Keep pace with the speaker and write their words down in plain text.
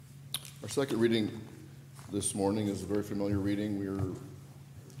Our second reading this morning is a very familiar reading. We're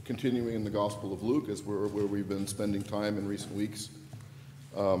continuing in the Gospel of Luke, as where we've been spending time in recent weeks.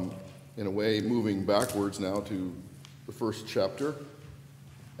 In a way, moving backwards now to the first chapter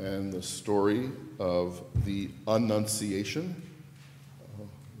and the story of the Annunciation,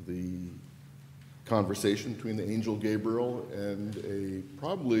 the conversation between the angel Gabriel and a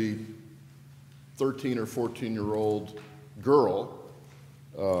probably 13 or 14-year-old girl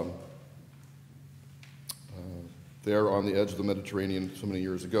there on the edge of the Mediterranean so many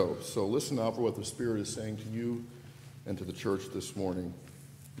years ago. So listen now for what the Spirit is saying to you and to the church this morning.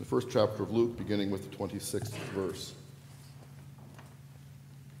 The first chapter of Luke, beginning with the 26th verse.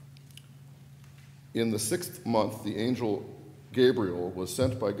 In the 6th month, the angel Gabriel was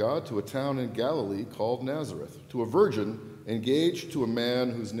sent by God to a town in Galilee called Nazareth, to a virgin engaged to a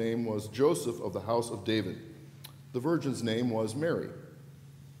man whose name was Joseph of the house of David. The virgin's name was Mary.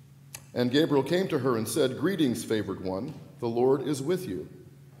 And Gabriel came to her and said, "Greetings, favored one, the Lord is with you."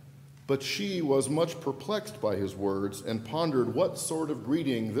 But she was much perplexed by his words and pondered what sort of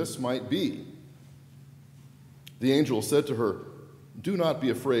greeting this might be. The angel said to her, "Do not be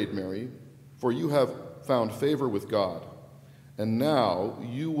afraid, Mary, for you have found favor with God. And now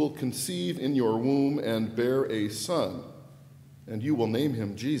you will conceive in your womb and bear a son, and you will name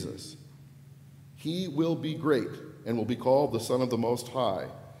him Jesus. He will be great and will be called the Son of the Most High.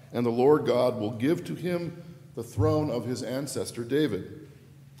 And the Lord God will give to him the throne of his ancestor David.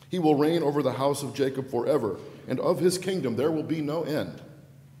 He will reign over the house of Jacob forever, and of his kingdom there will be no end."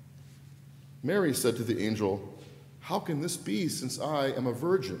 Mary said to the angel, "How can this be, since I am a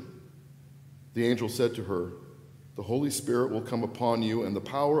virgin?" The angel said to her, "The Holy Spirit will come upon you, and the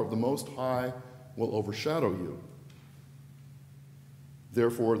power of the Most High will overshadow you.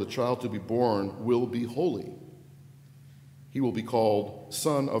 Therefore, the child to be born will be holy. He will be called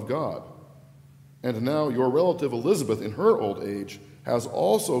Son of God. And now your relative Elizabeth, in her old age, has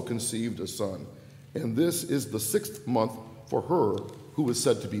also conceived a son, and this is the 6th month for her who is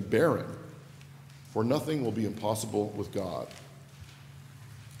said to be barren, for nothing will be impossible with God."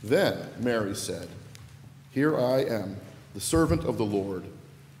 Then Mary said, "Here I am, the servant of the Lord.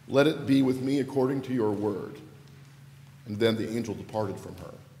 Let it be with me according to your word." And then the angel departed from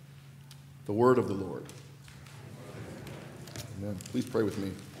her. The word of the Lord. Amen. Please pray with me.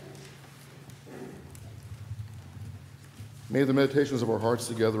 May the meditations of our hearts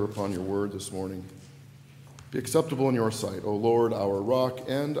together upon your word this morning be acceptable in your sight, O Lord, our rock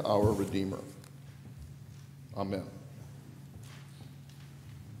and our Redeemer. Amen.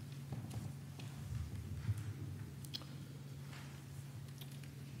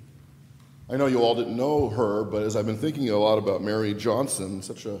 I know you all didn't know her, but as I've been thinking a lot about Mary Johnson,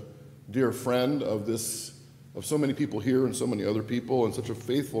 such a dear friend of so many people here and so many other people, and such a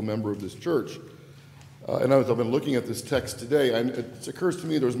faithful member of this church. And as I've been looking at this text today, it occurs to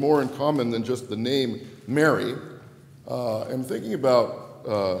me there's more in common than just the name Mary. And thinking about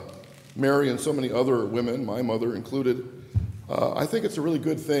Mary and so many other women, my mother included, I think it's a really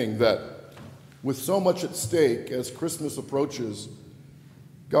good thing that with so much at stake as Christmas approaches,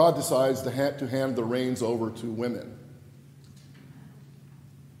 God decides to hand the reins over to women.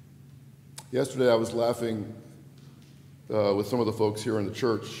 Yesterday I was laughing with some of the folks here in the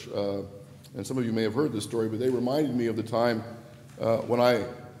church, and some of you may have heard this story, but they reminded me of the time when I,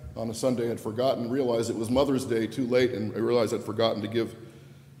 on a Sunday, had realized it was Mother's Day too late, and I realized I'd forgotten to give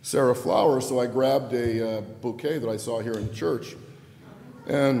Sarah flowers, so I grabbed a bouquet that I saw here in the church.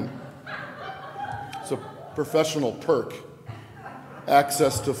 And it's a professional perk,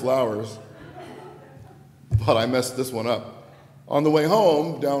 access to flowers, but I messed this one up. On the way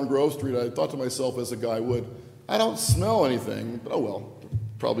home, down Grove Street, I thought to myself, as a guy would, I don't smell anything, but oh well,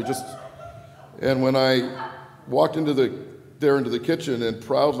 probably just... And when I walked into the kitchen and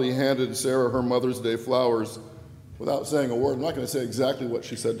proudly handed Sarah her Mother's Day flowers without saying a word, I'm not going to say exactly what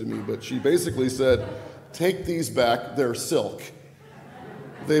she said to me, but she basically said, "Take these back, they're silk.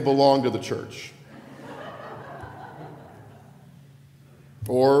 They belong to the church."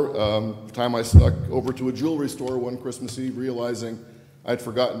 Or the time I snuck over to a jewelry store one Christmas Eve, realizing I'd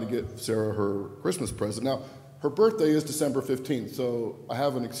forgotten to get Sarah her Christmas present. Now, her birthday is December 15th, so I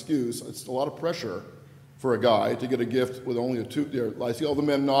have an excuse. It's a lot of pressure for a guy to get a gift with only I see all the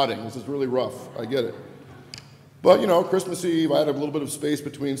men nodding. This is really rough. I get it. But, Christmas Eve, I had a little bit of space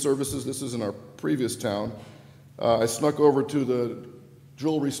between services. This is in our previous town. I snuck over to the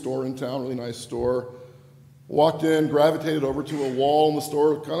jewelry store in town, really nice store. Walked in, gravitated over to a wall in the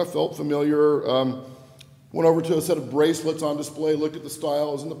store, kind of felt familiar. Went over to a set of bracelets on display, looked at the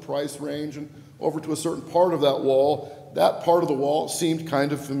styles and the price range, and over to a certain part of that wall that part of the wall seemed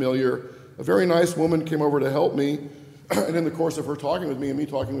kind of familiar. A very nice woman came over to help me, and in the course of her talking with me and me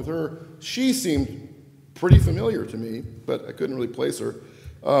talking with her, she seemed pretty familiar to me, but I couldn't really place her.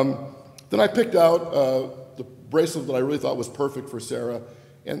 Then I picked out the bracelet that I really thought was perfect for Sarah,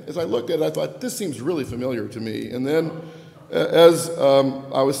 and as I looked at it, I thought, this seems really familiar to me. And then as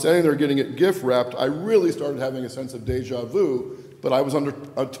I was standing there getting it gift wrapped, I really started having a sense of deja vu, but I was under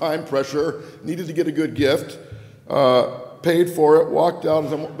a time pressure, needed to get a good gift, paid for it, walked out.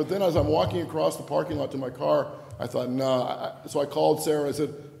 But then as I'm walking across the parking lot to my car, I thought, nah. So I called Sarah. I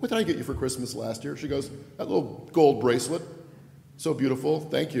said, what did I get you for Christmas last year? She goes, that little gold bracelet. So beautiful.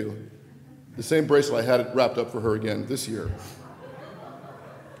 Thank you. The same bracelet I had it wrapped up for her again this year.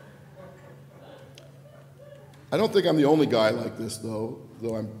 I don't think I'm the only guy like this, though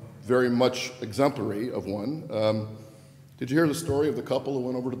I'm very much exemplary of one. Did you hear the story of the couple who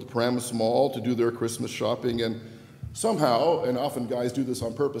went over to the Paramus Mall to do their Christmas shopping, and somehow, and often guys do this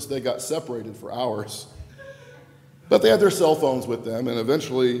on purpose, they got separated for hours. But they had their cell phones with them, and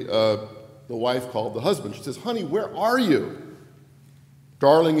eventually the wife called the husband. She says, honey, where are you?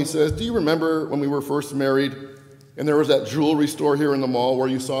 Darling, he says, do you remember when we were first married and there was that jewelry store here in the mall where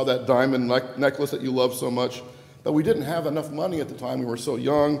you saw that diamond necklace that you loved so much? But we didn't have enough money at the time. We were so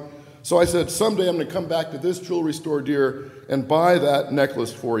young. So I said, someday I'm going to come back to this jewelry store, dear, and buy that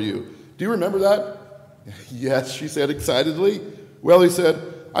necklace for you. Do you remember that? Yes, she said excitedly. Well, he said,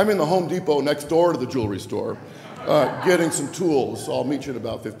 I'm in the Home Depot next door to the jewelry store. Getting some tools, so I'll meet you in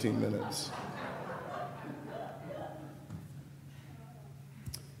about 15 minutes.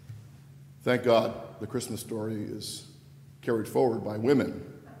 Thank God the Christmas story is carried forward by women.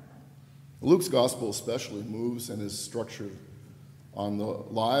 Luke's gospel especially moves and is structured on the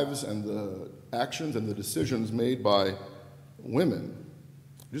lives and the actions and the decisions made by women.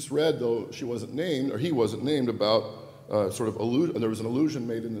 I just read, though she wasn't named, or he wasn't named, about there was an allusion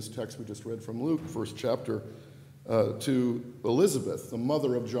made in this text we just read from Luke, first chapter, to Elizabeth, the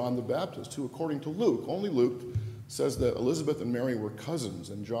mother of John the Baptist, who, according to Luke, only Luke, says that Elizabeth and Mary were cousins,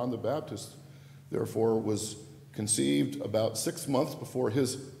 and John the Baptist, therefore, was conceived about 6 months before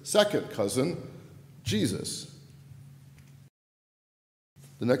his second cousin, Jesus.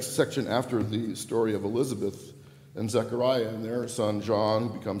 The next section after the story of Elizabeth and Zechariah and their son John,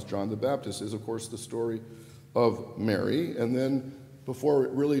 who becomes John the Baptist, is, of course, the story of Mary, and then before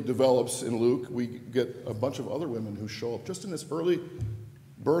it really develops in Luke, we get a bunch of other women who show up just in this early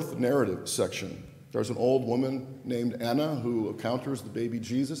birth narrative section. There's an old woman named Anna who encounters the baby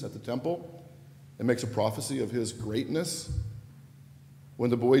Jesus at the temple and makes a prophecy of his greatness. When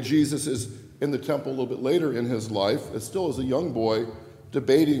the boy Jesus is in the temple a little bit later in his life, it's still as a young boy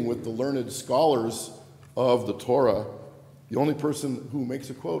debating with the learned scholars of the Torah. The only person who makes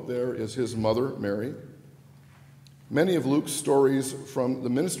a quote there is his mother, Mary. Many of Luke's stories from the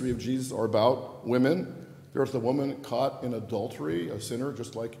ministry of Jesus are about women. There's the woman caught in adultery, a sinner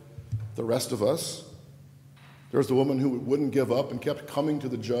just like the rest of us. There's the woman who wouldn't give up and kept coming to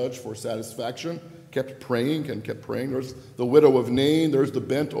the judge for satisfaction, kept praying and kept praying. There's the widow of Nain. There's the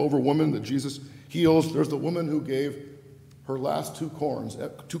bent-over woman that Jesus heals. There's the woman who gave her last two coins,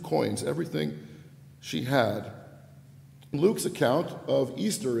 everything she had. In Luke's account of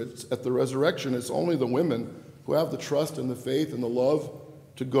Easter, at the resurrection, it's only the women who have the trust and the faith and the love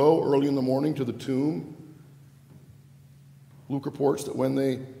to go early in the morning to the tomb. Luke reports that when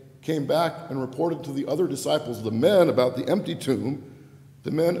they came back and reported to the other disciples, the men, about the empty tomb,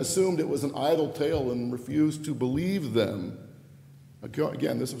 the men assumed it was an idle tale and refused to believe them.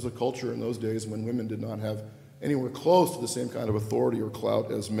 Again, this was a culture in those days when women did not have anywhere close to the same kind of authority or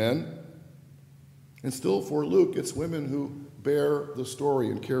clout as men. And still for Luke, it's women who bear the story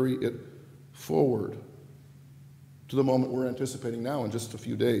and carry it forward to the moment we're anticipating now in just a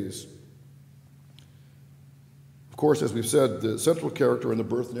few days. Of course, as we've said, the central character in the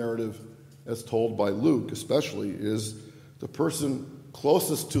birth narrative, as told by Luke especially, is the person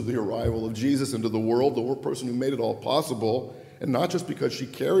closest to the arrival of Jesus into the world, the person who made it all possible, and not just because she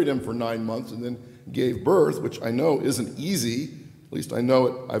carried him for 9 months and then gave birth, which I know isn't easy. At least I know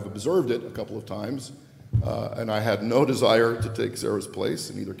it, I've observed it a couple of times, and I had no desire to take Sarah's place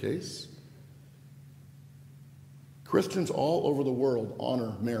in either case. Christians all over the world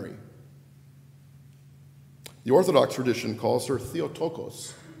honor Mary. The Orthodox tradition calls her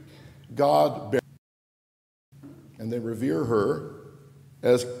Theotokos, God-bearer, and they revere her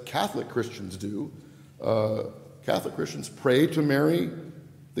as Catholic Christians do. Catholic Christians pray to Mary.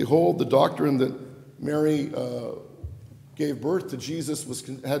 They hold the doctrine that Mary gave birth to Jesus,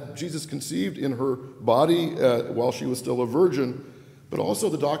 had Jesus conceived in her body while she was still a virgin, but also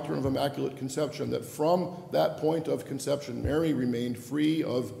the doctrine of Immaculate Conception, that from that point of conception, Mary remained free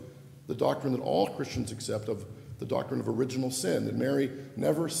of the doctrine that all Christians accept, of the doctrine of original sin, that Mary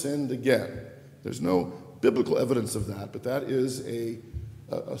never sinned again. There's no biblical evidence of that, but that is a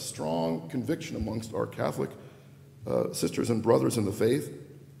strong conviction amongst our Catholic sisters and brothers in the faith.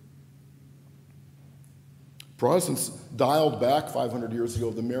 Protestants dialed back 500 years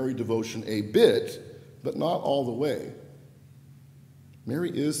ago the Mary devotion a bit, but not all the way. Mary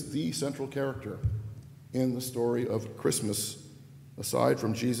is the central character in the story of Christmas, aside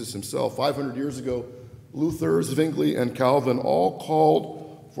from Jesus himself. 500 years ago, Luther, Zwingli, and Calvin all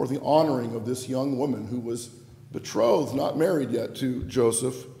called for the honoring of this young woman who was betrothed, not married yet, to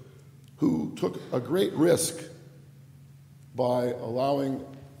Joseph, who took a great risk by allowing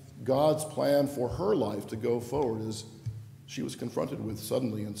God's plan for her life to go forward as she was confronted with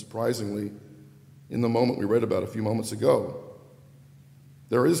suddenly and surprisingly in the moment we read about a few moments ago.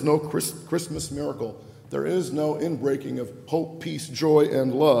 There is no Christmas miracle. There is no inbreaking of hope, peace, joy,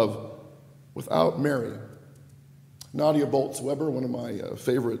 and love without Mary. Nadia Bolz-Weber, one of my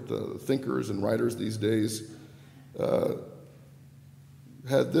favorite thinkers and writers these days,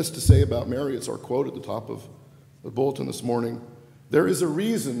 had this to say about Mary. It's our quote at the top of the bulletin this morning. There is a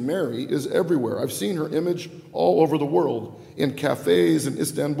reason Mary is everywhere. I've seen her image all over the world, in cafes in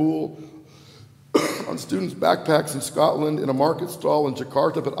Istanbul, on students' backpacks in Scotland, in a market stall in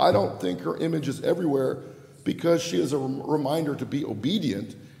Jakarta, but I don't think her image is everywhere because she is a reminder to be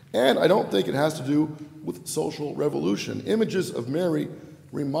obedient, and I don't think it has to do with social revolution. Images of Mary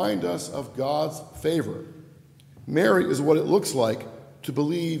remind us of God's favor. Mary is what it looks like to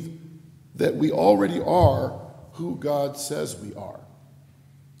believe that we already are who God says we are.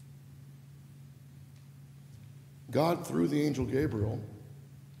 God, through the angel Gabriel,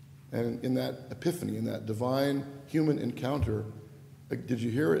 and in that epiphany, in that divine human encounter, did you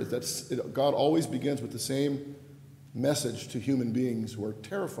hear it? God always begins with the same message to human beings who are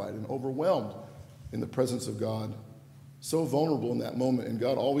terrified and overwhelmed in the presence of God, so vulnerable in that moment. And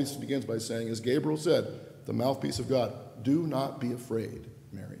God always begins by saying, as Gabriel said, the mouthpiece of God, do not be afraid,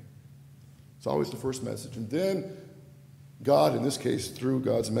 Mary. It's always the first message. And then God, in this case, through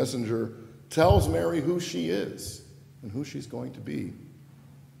God's messenger, tells Mary who she is and who she's going to be.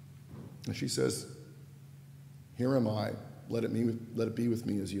 And she says, here am I, let it be with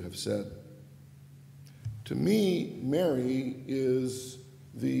me as you have said. To me, Mary is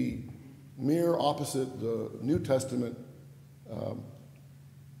the mere opposite, the New Testament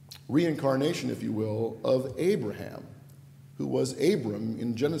reincarnation, if you will, of Abraham, who was Abram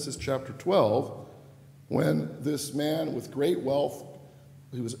in Genesis chapter 12, when this man with great wealth,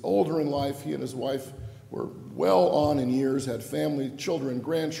 he was older in life, he and his wife were well on in years, had family, children,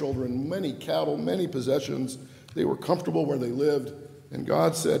 grandchildren, many cattle, many possessions. They were comfortable where they lived. And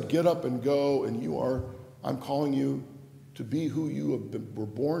God said, get up and go, and I'm calling you to be who you were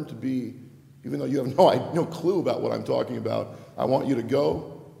born to be, even though you have no clue about what I'm talking about. I want you to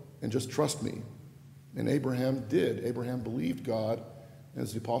go and just trust me. And Abraham did. Abraham believed God.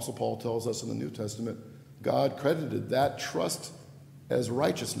 As the Apostle Paul tells us in the New Testament, God credited that trust as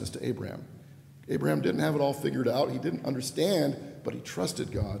righteousness to Abraham. Abraham didn't have it all figured out. He didn't understand, but he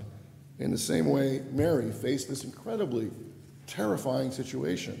trusted God. In the same way, Mary faced this incredibly terrifying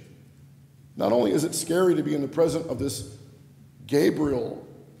situation. Not only is it scary to be in the presence of this Gabriel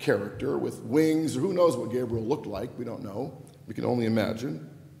character with wings, or who knows what Gabriel looked like, we don't know. We can only imagine.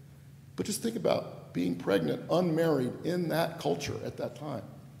 But just think about being pregnant, unmarried, in that culture at that time.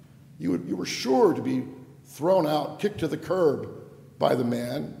 You were sure to be thrown out, kicked to the curb by the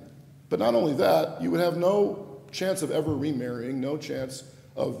man. But not only that, you would have no chance of ever remarrying, no chance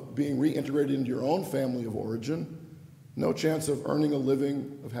of being reintegrated into your own family of origin, no chance of earning a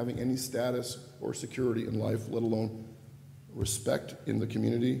living, of having any status or security in life, let alone respect in the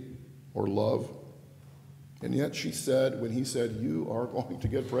community or love. And yet she said, when he said, you are going to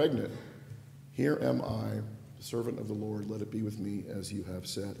get pregnant, here am I, the servant of the Lord, let it be with me as you have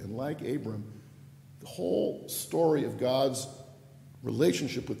said. And like Abram, the whole story of God's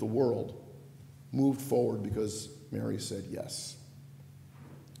relationship with the world moved forward because Mary said yes.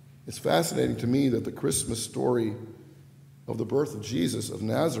 It's fascinating to me that the Christmas story of the birth of Jesus of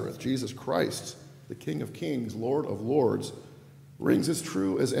Nazareth, Jesus Christ, the King of Kings, Lord of Lords, rings as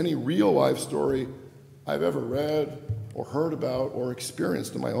true as any real life story I've ever read or heard about or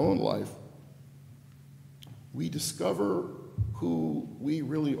experienced in my own life. We discover who we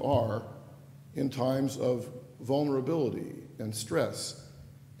really are in times of vulnerability and stress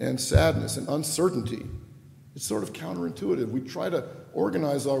and sadness and uncertainty. It's sort of counterintuitive. We try to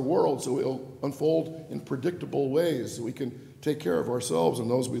organize our world so it'll unfold in predictable ways, so we can take care of ourselves and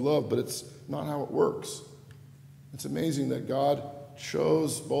those we love, but it's not how it works. It's amazing that God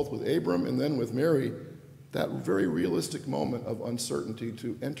chose, both with Abram and then with Mary, that very realistic moment of uncertainty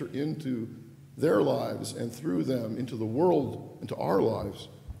to enter into their lives and through them into the world, into our lives,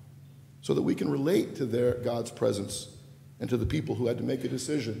 so that we can relate to God's presence and to the people who had to make a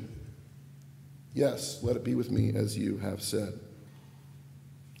decision. Yes, let it be with me as you have said.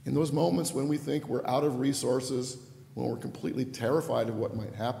 In those moments when we think we're out of resources, when we're completely terrified of what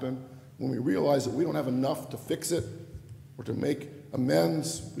might happen, when we realize that we don't have enough to fix it or to make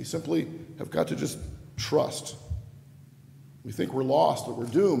amends, we simply have got to just trust. We think we're lost, that we're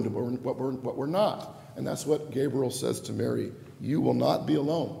doomed, but we're not. And that's what Gabriel says to Mary. You will not be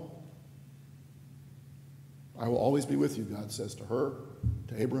alone. I will always be with you, God says to her,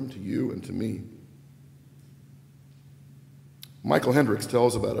 to Abram, to you, and to me. Michael Hendricks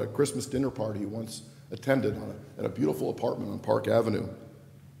tells about a Christmas dinner party he once attended at a beautiful apartment on Park Avenue.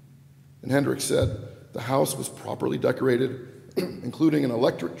 And Hendricks said the house was properly decorated, including an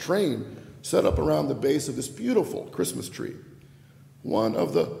electric train set up around the base of this beautiful Christmas tree. One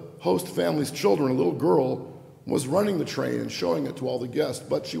of the host family's children, a little girl, was running the train and showing it to all the guests,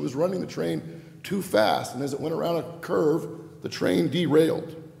 but she was running the train too fast, and as it went around a curve, the train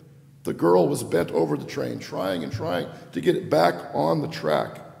derailed. The girl was bent over the train, trying to get it back on the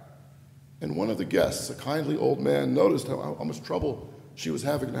track. And one of the guests, a kindly old man, noticed how much trouble she was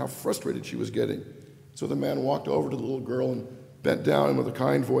having and how frustrated she was getting. So the man walked over to the little girl and bent down and with a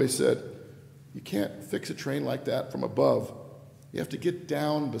kind voice said, "You can't fix a train like that from above. You have to get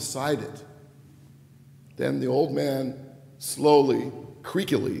down beside it." Then the old man slowly,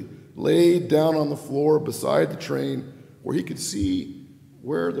 creakily, laid down on the floor beside the train where he could see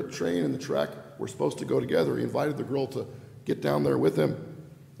where the train and the track were supposed to go together. He invited the girl to get down there with him,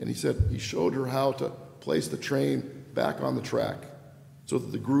 and he showed her how to place the train back on the track so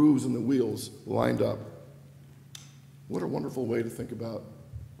that the grooves and the wheels lined up. What a wonderful way to think about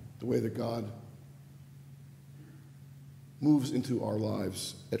the way that God moves into our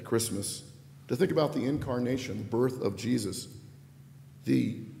lives at Christmas. To think about the incarnation, the birth of Jesus,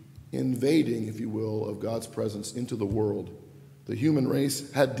 the invading, if you will, of God's presence into the world. The human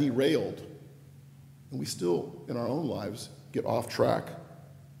race had derailed, and we still, in our own lives, get off track.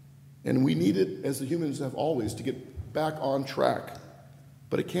 And we need it, as the humans have always, to get back on track.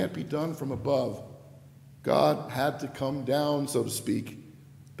 But it can't be done from above. God had to come down, so to speak,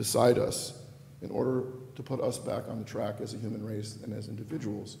 beside us in order to put us back on the track as a human race and as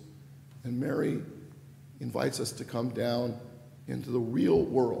individuals. And Mary invites us to come down into the real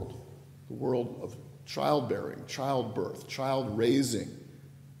world, the world of childbearing, childbirth, child raising,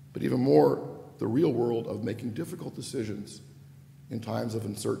 but even more, the real world of making difficult decisions in times of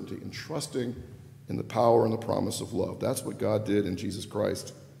uncertainty and trusting in the power and the promise of love. That's what God did in Jesus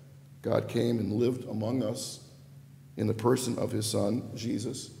Christ. God came and lived among us in the person of his Son,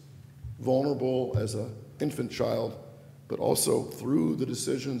 Jesus, vulnerable as an infant child, but also through the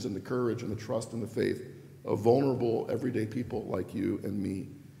decisions and the courage and the trust and the faith of vulnerable, everyday people like you and me,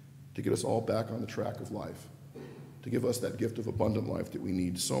 to get us all back on the track of life, to give us that gift of abundant life that we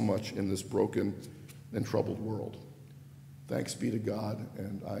need so much in this broken and troubled world. Thanks be to God,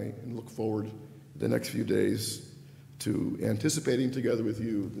 and I look forward the next few days to anticipating together with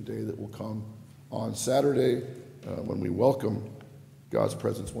you the day that will come on Saturday when we welcome God's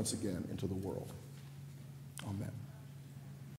presence once again into the world. Amen.